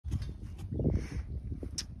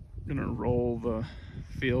Gonna roll the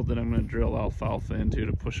field that I'm gonna drill alfalfa into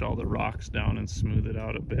to push all the rocks down and smooth it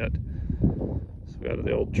out a bit. So we got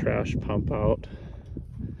the old trash pump out.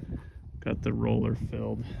 Got the roller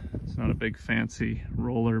filled. It's not a big fancy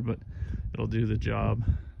roller, but it'll do the job.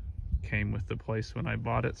 Came with the place when I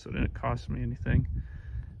bought it, so it didn't cost me anything.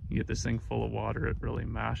 You get this thing full of water, it really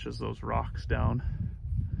mashes those rocks down.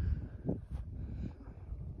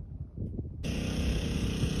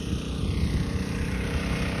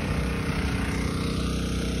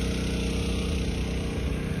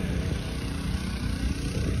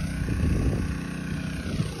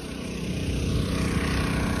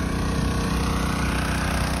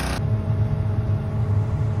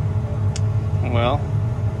 Well,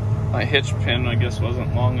 my hitch pin, I guess,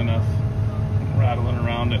 wasn't long enough. Rattling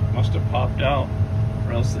around, it must have popped out,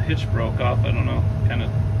 or else the hitch broke off. I don't know. Kind of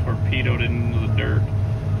torpedoed it into the dirt.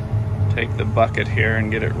 Take the bucket here and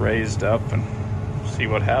get it raised up and see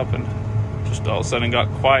what happened. Just all of a sudden got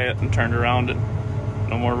quiet and turned around and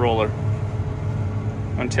no more roller.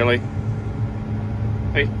 Come on, Tilly.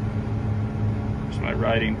 Hey. There's my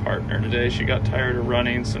riding partner today. She got tired of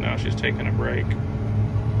running, so now she's taking a break.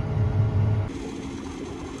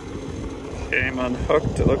 Okay, I'm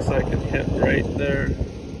unhooked. It looks like it hit right there.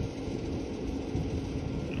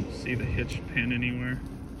 I don't see the hitch pin anywhere.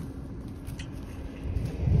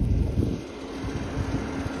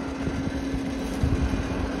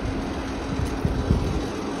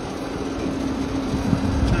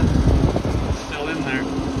 Still in there.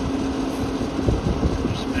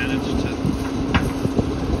 Just managed to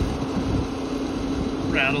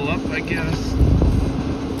rattle up, I guess.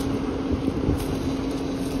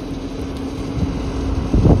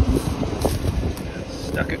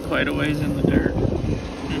 Stuck it quite a ways in the dirt.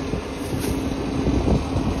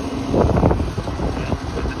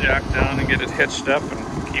 Put the jack down and get it hitched up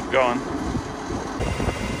and keep going.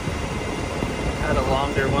 Had a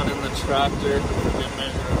longer one in the tractor. Didn't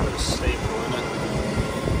measure it, put a staple in it.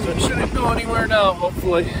 So it shouldn't go anywhere now,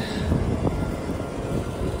 hopefully.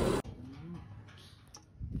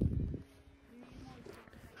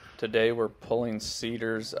 Today we're pulling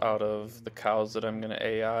CIDRs out of the cows that I'm going to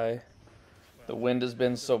AI. The wind has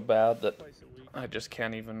been so bad that I just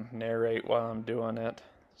can't even narrate while I'm doing it.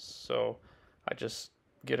 So I just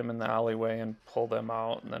get them in the alleyway and pull them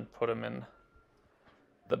out and then put them in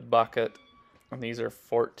the bucket. And these are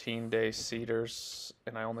 14-day CIDRs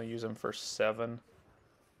and I only use them for 7.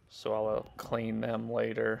 So I'll clean them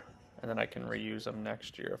later and then I can reuse them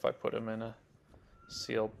next year if I put them in a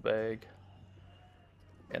sealed bag.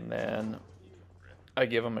 And then I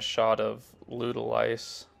give them a shot of Ludal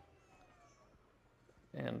ice.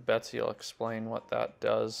 And Betsy will explain what that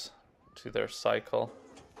does to their cycle.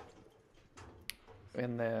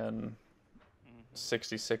 And then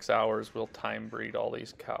 66 hours we'll time breed all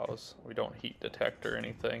these cows. We don't heat detect or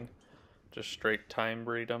anything, just straight time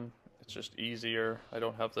breed them. It's just easier. I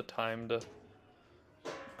don't have the time to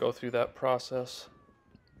go through that process.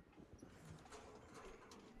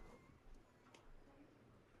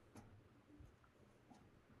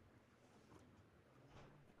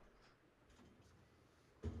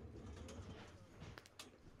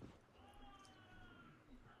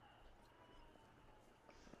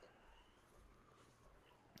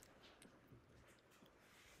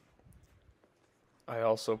 I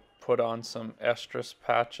also put on some estrus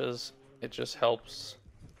patches. It just helps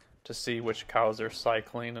to see which cows are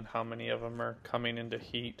cycling and how many of them are coming into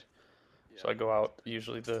heat. So I go out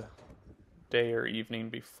usually the day or evening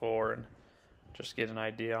before and just get an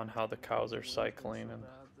idea on how the cows are cycling and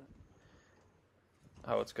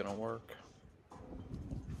how it's going to work.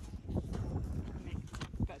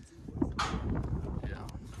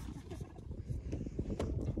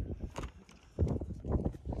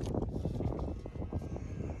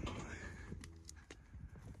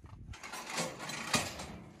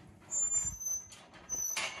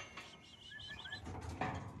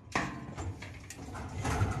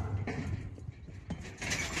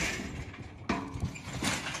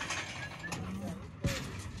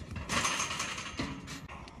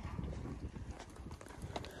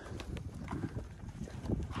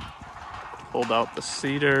 Pulled out the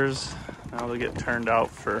CIDRs. Now they get turned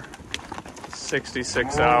out for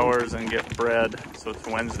 66 hours and get bred. So it's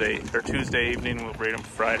Wednesday or Tuesday evening. We'll breed them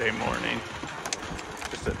Friday morning.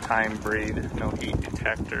 Just a time breed, no heat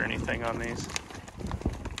detect or anything on these.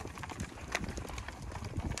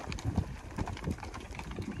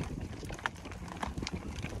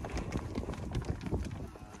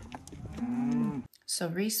 So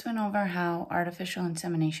Reece went over how artificial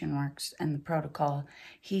insemination works and the protocol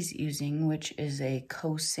he's using, which is a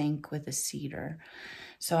co-sync with a CIDR.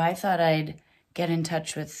 So I thought I'd get in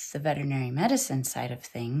touch with the veterinary medicine side of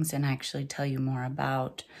things and actually tell you more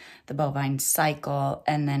about the bovine cycle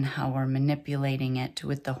and then how we're manipulating it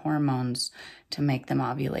with the hormones to make them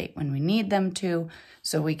ovulate when we need them to,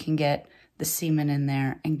 so we can get the semen in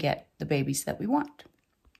there and get the babies that we want.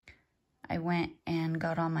 I went and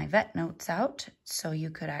got all my vet notes out so you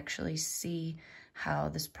could actually see how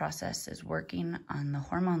this process is working on the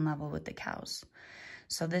hormone level with the cows.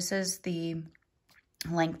 So this is the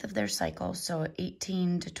length of their cycle. So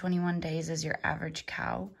 18 to 21 days is your average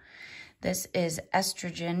cow. This is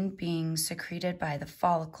estrogen being secreted by the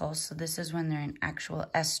follicle. So this is when they're in actual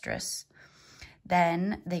estrus.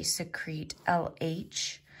 Then they secrete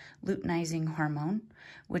LH, luteinizing hormone,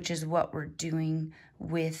 which is what we're doing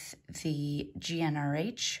with the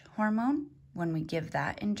GnRH hormone when we give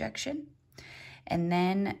that injection. And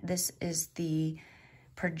then this is the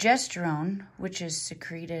progesterone, which is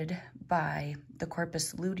secreted by the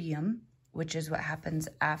corpus luteum, which is what happens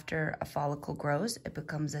after a follicle grows. It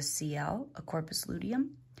becomes a CL, a corpus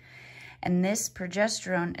luteum. And this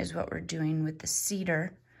progesterone is what we're doing with the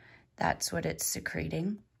CIDR. That's what it's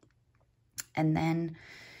secreting. And then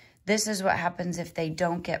this is what happens if they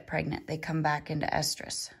don't get pregnant. They come back into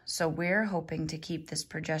estrus. So we're hoping to keep this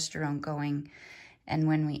progesterone going, and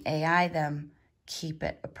when we AI them, keep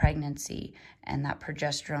it a pregnancy, and that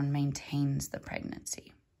progesterone maintains the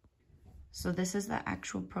pregnancy. So this is the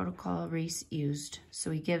actual protocol Reece used.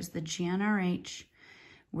 So he gives the GnRH,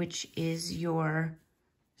 which is your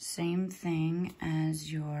same thing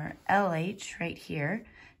as your LH right here,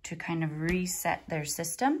 to kind of reset their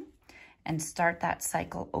system and start that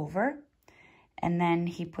cycle over. And then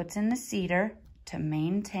he puts in the CIDR to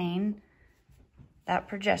maintain that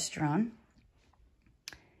progesterone.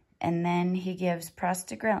 And then he gives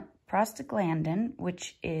prostaglandin,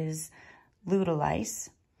 which is luteolase,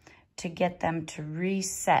 to get them to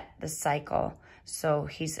reset the cycle. So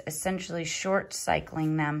he's essentially short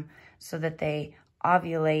cycling them so that they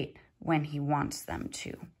ovulate when he wants them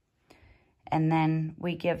to. And then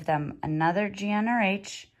we give them another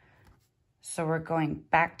GnRH. So we're going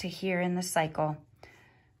back to here in the cycle.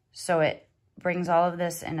 So it brings all of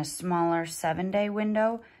this in a smaller 7-day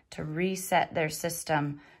window to reset their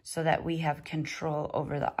system so that we have control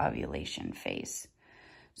over the ovulation phase.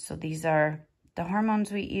 So these are the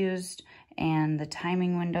hormones we used, and the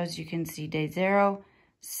timing windows. You can see day 0,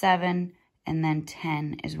 7, and then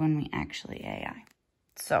 10 is when we actually AI.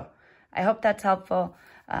 So I hope that's helpful.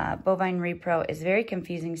 Bovine repro is very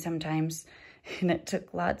confusing sometimes, and it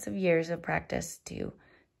took lots of years of practice to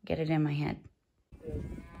get it in my head.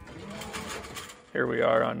 Here we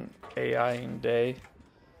are on AIing day.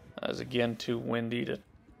 It was again too windy to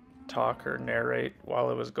talk or narrate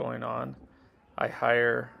while it was going on. I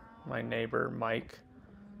hire my neighbor Mike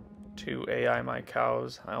to AI my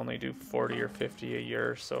cows. I only do 40 or 50 a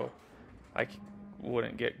year, so I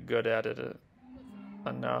wouldn't get good at it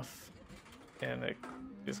enough, and it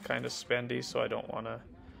is kind of spendy, so I don't want to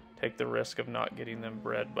take the risk of not getting them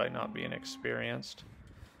bred by not being experienced.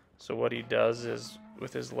 So what he does is,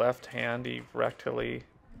 with his left hand, he rectally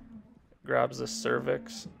grabs the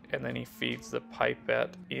cervix, and then he feeds the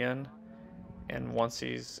pipette in, and once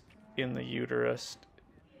he's in the uterus,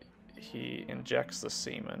 he injects the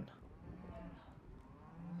semen.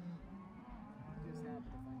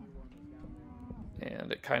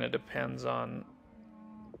 And it kind of depends on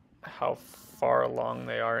how far along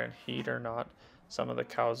they are in heat or not. Some of the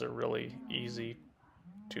cows are really easy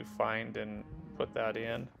to find and put that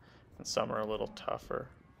in, and some are a little tougher.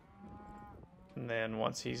 And then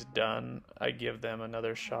once he's done, I give them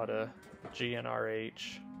another shot of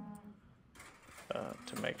GnRH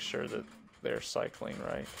to make sure that they're cycling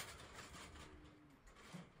right.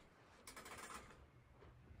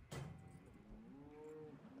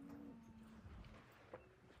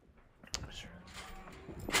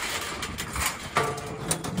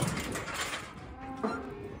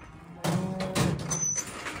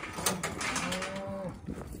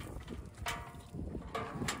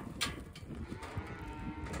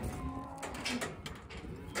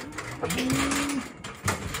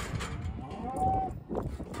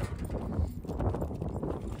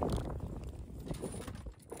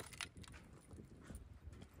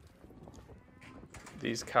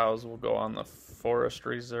 These cows will go on the forest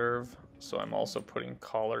reserve, so I'm also putting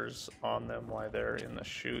collars on them while they're in the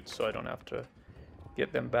chute so I don't have to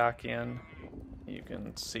get them back in. You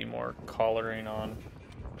can see more collaring on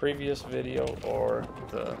previous video, or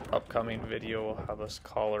the upcoming video will have us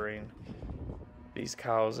collaring these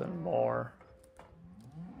cows and more.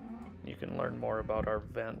 You can learn more about our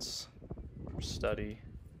vents study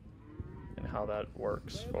and how that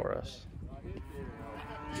works for us.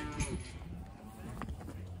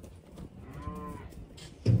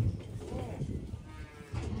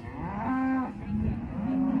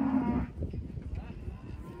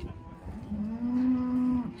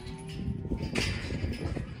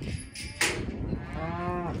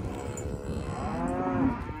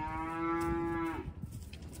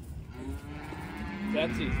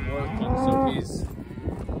 Betsy's working, so he's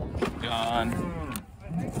gone.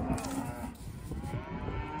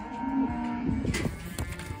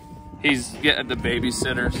 He's getting the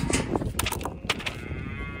babysitters.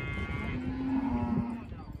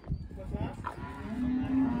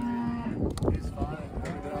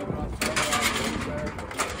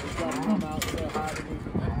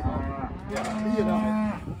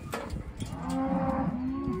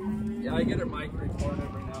 Yeah, I get a mic report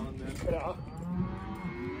every now and then. Yeah.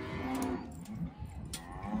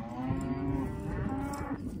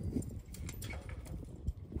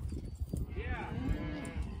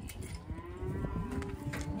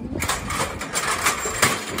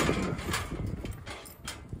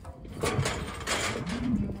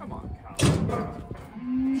 Come on, cow.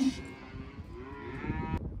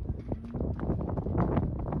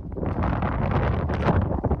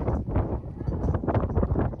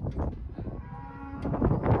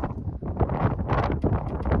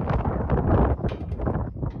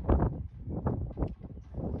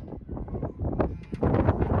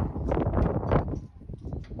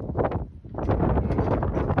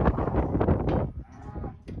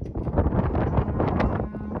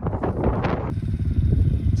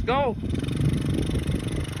 Go!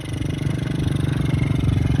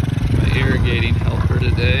 My irrigating helper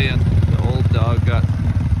today, and the old dog got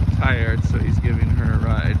tired, so he's giving her a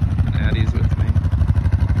ride. And Addie's with me.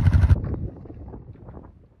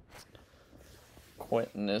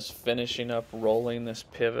 Quentin is finishing up rolling this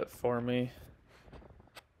pivot for me.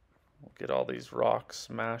 We'll get all these rocks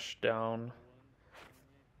smashed down,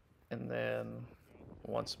 and then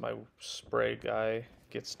once my spray guy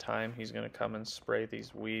gets time, he's going to come and spray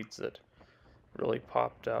these weeds that really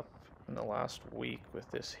popped up in the last week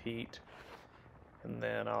with this heat. And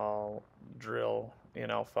then I'll drill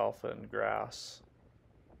in alfalfa and grass,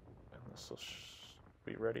 and this will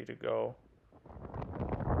be ready to go.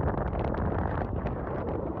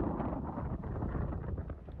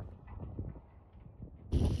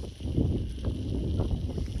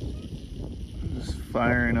 Just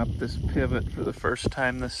firing up this pivot for the first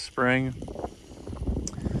time this spring.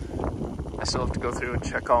 I still have to go through and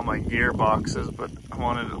check all my gearboxes, but I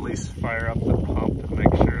wanted to at least fire up the pump and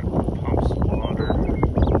make sure it pumps water.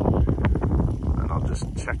 And I'll just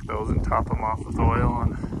check those and top them off with oil,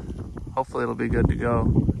 and hopefully it'll be good to go.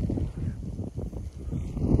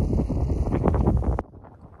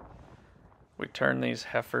 We turned these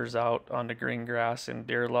heifers out onto green grass in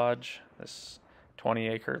Deer Lodge. This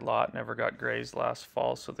 20-acre lot never got grazed last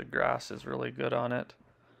fall, so the grass is really good on it.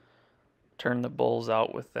 Turned the bulls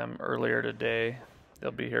out with them earlier today. They'll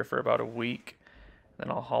be here for about a week. Then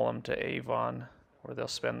I'll haul them to Avon, where they'll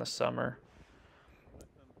spend the summer.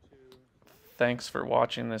 Thanks for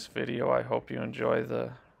watching this video. I hope you enjoy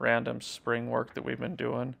the random spring work that we've been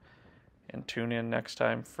doing. And tune in next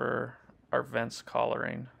time for our vents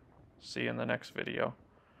collaring. See you in the next video.